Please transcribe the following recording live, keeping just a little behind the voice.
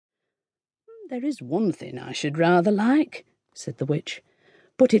"There is one thing I should rather like," said the witch,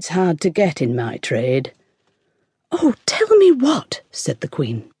 "but it's hard to get in my trade." "Oh, tell me what," said the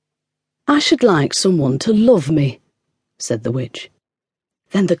Queen. "I should like someone to love me," said the witch.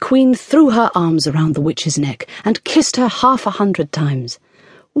 Then the Queen threw her arms around the witch's neck and kissed her 100 times.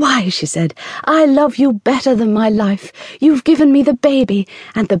 "Why," she said, "I love you better than my life. You've given me the baby,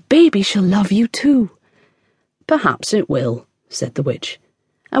 and the baby shall love you too." "Perhaps it will," said the witch,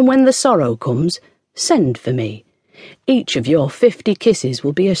 "and when the sorrow comes, send for me. Each of your 50 kisses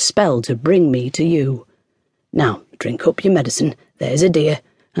will be a spell to bring me to you. Now, drink up your medicine, there's a dear,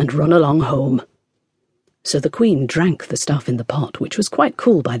 and run along home." So the Queen drank the stuff in the pot, which was quite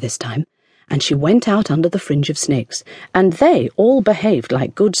cool by this time, and she went out under the fringe of snakes, and they all behaved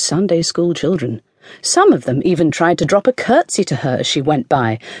like good Sunday school children. Some of them even tried to drop a curtsy to her as she went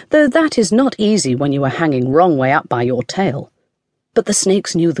by, though that is not easy when you are hanging wrong way up by your tail. But the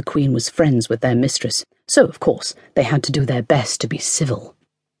snakes knew the Queen was friends with their mistress, so of course they had to do their best to be civil.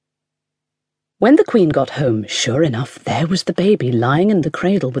 When the Queen got home, sure enough, there was the baby lying in the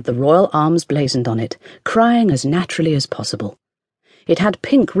cradle with the royal arms blazoned on it, crying as naturally as possible. It had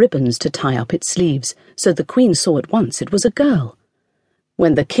pink ribbons to tie up its sleeves, so the Queen saw at once it was a girl.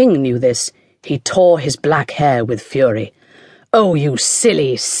 When the King knew this, he tore his black hair with fury. "Oh, you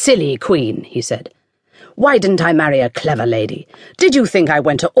silly, silly Queen," he said. "Why didn't I marry a clever lady? Did you think I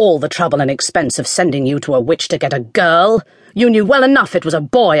went to all the trouble and expense of sending you to a witch to get a girl? You knew well enough it was a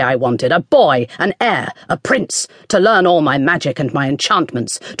boy I wanted, a boy, an heir, a prince, to learn all my magic and my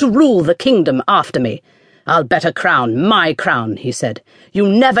enchantments, to rule the kingdom after me. I'll bet a crown, my crown," he said. "You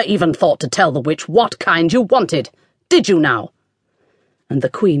never even thought to tell the witch what kind you wanted. Did you now?" And the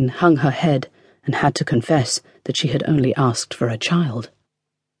Queen hung her head and had to confess that she had only asked for a child.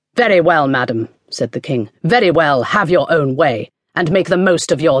 "Very well, madam," said the King. "Very well, have your own way, and make the most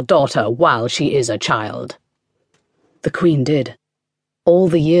of your daughter while she is a child." The Queen did. All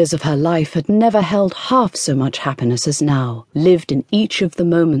the years of her life had never held half so much happiness as now, lived in each of the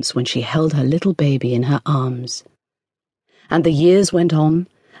moments when she held her little baby in her arms. And the years went on,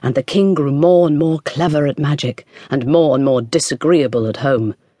 and the King grew more and more clever at magic, and more disagreeable at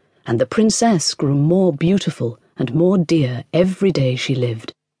home, and the Princess grew more beautiful and more dear every day she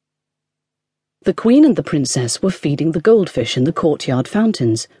lived. The Queen and the Princess were feeding the goldfish in the courtyard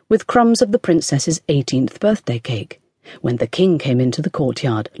fountains with crumbs of the Princess's 18th birthday cake, when the King came into the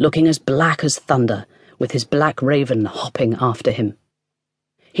courtyard, looking as black as thunder, with his black raven hopping after him.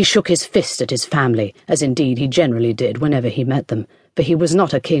 He shook his fist at his family, as indeed he generally did whenever he met them, for he was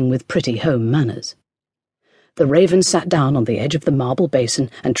not a king with pretty home manners. The raven sat down on the edge of the marble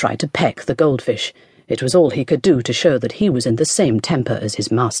basin and tried to peck the goldfish. It was all he could do to show that he was in the same temper as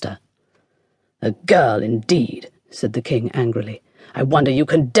his master. "A girl, indeed," said the King angrily. "I wonder you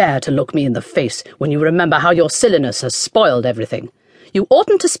can dare to look me in the face when you remember how your silliness has spoiled everything." "You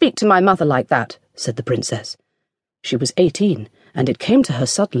oughtn't to speak to my mother like that," said the Princess. She was 18, and it came to her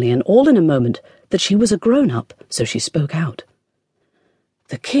suddenly and all in a moment that she was a grown-up, so she spoke out.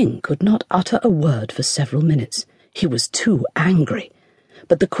 The King could not utter a word for several minutes. He was too angry.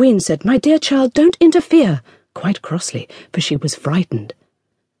 But the Queen said, "My dear child, don't interfere," quite crossly, for she was frightened.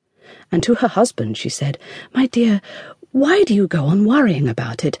 And to her husband she said, "My dear, why do you go on worrying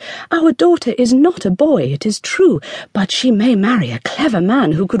about it? Our daughter is not a boy, it is true, but she may marry a clever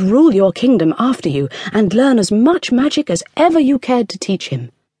man who could rule your kingdom after you and learn as much magic as ever you cared to teach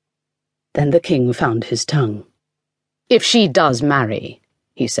him." Then the King found his tongue. "If she does marry,"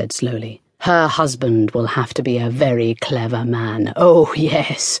 he said slowly, "her husband will have to be a very clever man. Oh,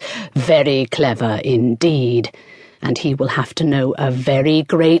 yes, very clever indeed. And he will have to know a very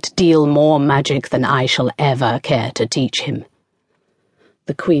great deal more magic than I shall ever care to teach him."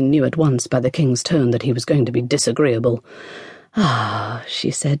 The Queen knew at once by the King's tone that he was going to be disagreeable. "Ah,"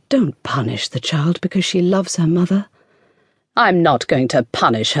 she said, "don't punish the child because she loves her mother." "I'm not going to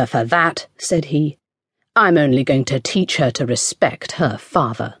punish her for that," said he. "I'm only going to teach her to respect her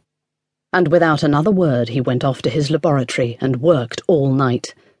father." And without another word he went off to his laboratory and worked all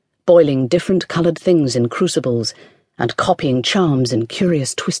night, boiling different-coloured things in crucibles, and copying charms in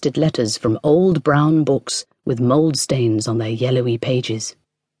curious twisted letters from old brown books with mould stains on their yellowy pages.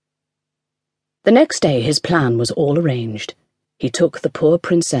 The next day his plan was all arranged. He took the poor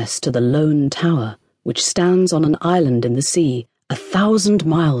princess to the Lone Tower, which stands on an island in the sea, 1,000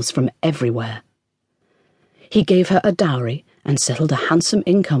 miles from everywhere. He gave her a dowry and settled a handsome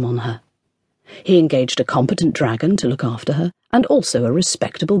income on her. He engaged a competent dragon to look after her, and also a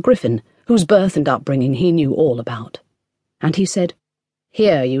respectable griffin, whose birth and upbringing he knew all about. And he said,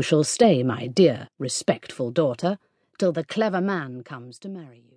 "Here you shall stay, my dear, respectful daughter, till the clever man comes to marry you."